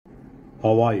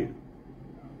How are you?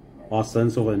 Our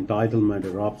sense of entitlement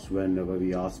erupts whenever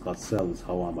we ask ourselves,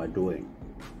 how am I doing?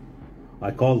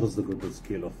 I call this the goodness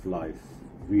scale of life.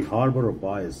 We harbor a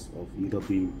bias of either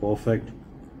being perfect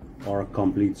or a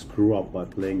complete screw up by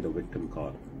playing the victim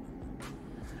card.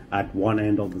 At one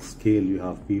end of the scale, you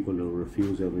have people who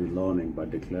refuse every learning by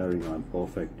declaring I'm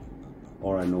perfect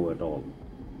or I know it all.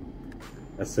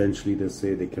 Essentially, they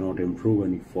say they cannot improve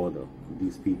any further.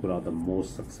 These people are the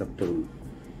most susceptible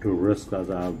to risk,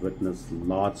 as I have witnessed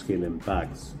large-scale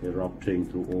impacts erupting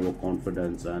through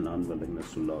overconfidence and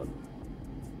unwillingness to learn.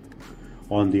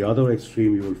 On the other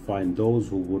extreme, you will find those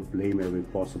who would blame every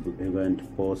possible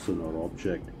event, person or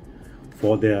object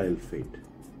for their ill fate,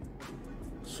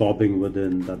 sobbing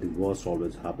within that the worst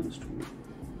always happens to me.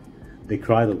 They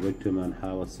cry the victim and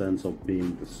have a sense of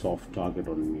being the soft target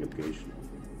on any occasion.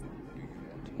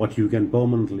 But you can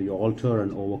permanently alter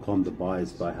and overcome the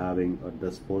bias by having a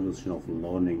disposition of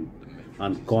learning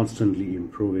and constantly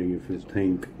improving if you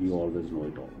think you always know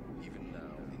it all.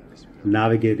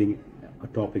 Navigating a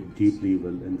topic deeply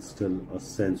will instill a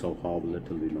sense of how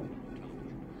little we know.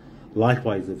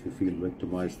 Likewise, if you feel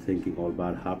victimized thinking all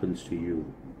bad happens to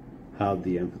you, have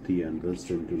the empathy and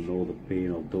wisdom to know the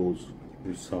pain of those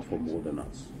who suffer more than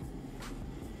us.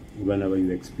 Whenever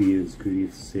you experience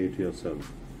grief, say to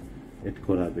yourself, it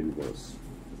could have been worse.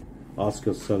 Ask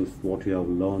yourself what you have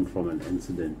learned from an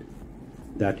incident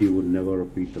that you would never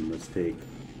repeat the mistake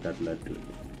that led to it.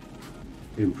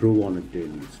 Improve on it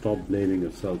daily. Stop blaming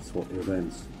yourselves for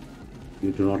events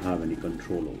you do not have any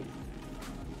control over.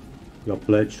 Your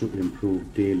pledge to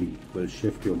improve daily will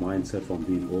shift your mindset from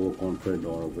being overconfident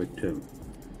or a victim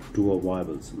to a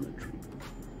viable symmetry.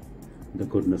 The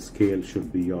goodness scale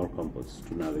should be your compass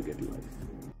to navigate life.